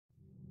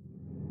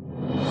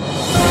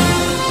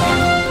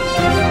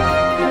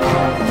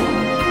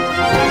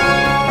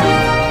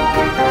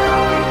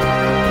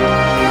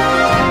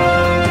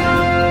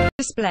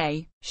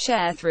display.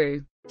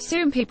 Sharethrough.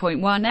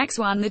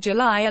 Soompi.1x1 The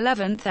July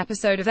 11th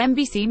episode of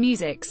MBC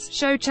Music's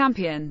Show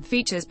Champion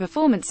features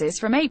performances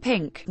from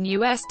Apink,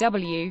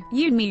 USW,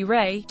 Yoonmi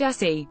Ray,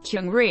 Desi,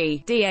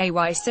 Kyungri,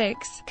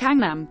 DAY6,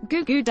 Gangnam,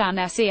 Gugu Dan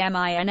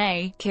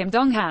Semina, Kim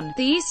Donghan,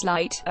 The East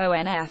Light,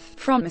 ONF,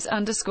 from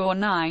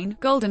S_9,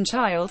 Golden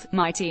Child,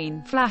 My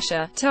Teen,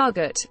 Flasher,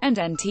 Target, and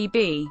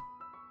NTB.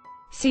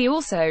 See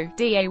also,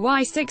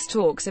 DAY6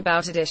 talks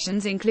about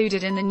additions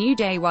included in the new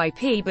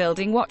DAY6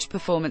 building watch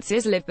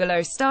performances live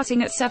below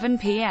starting at 7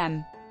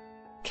 p.m.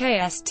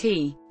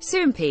 KST.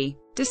 Soompi.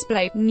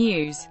 Display.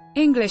 News.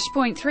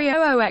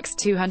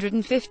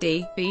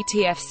 English.300x250,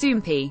 BTF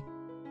Soompi.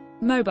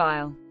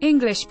 Mobile.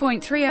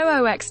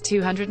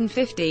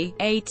 English.300x250,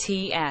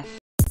 ATF.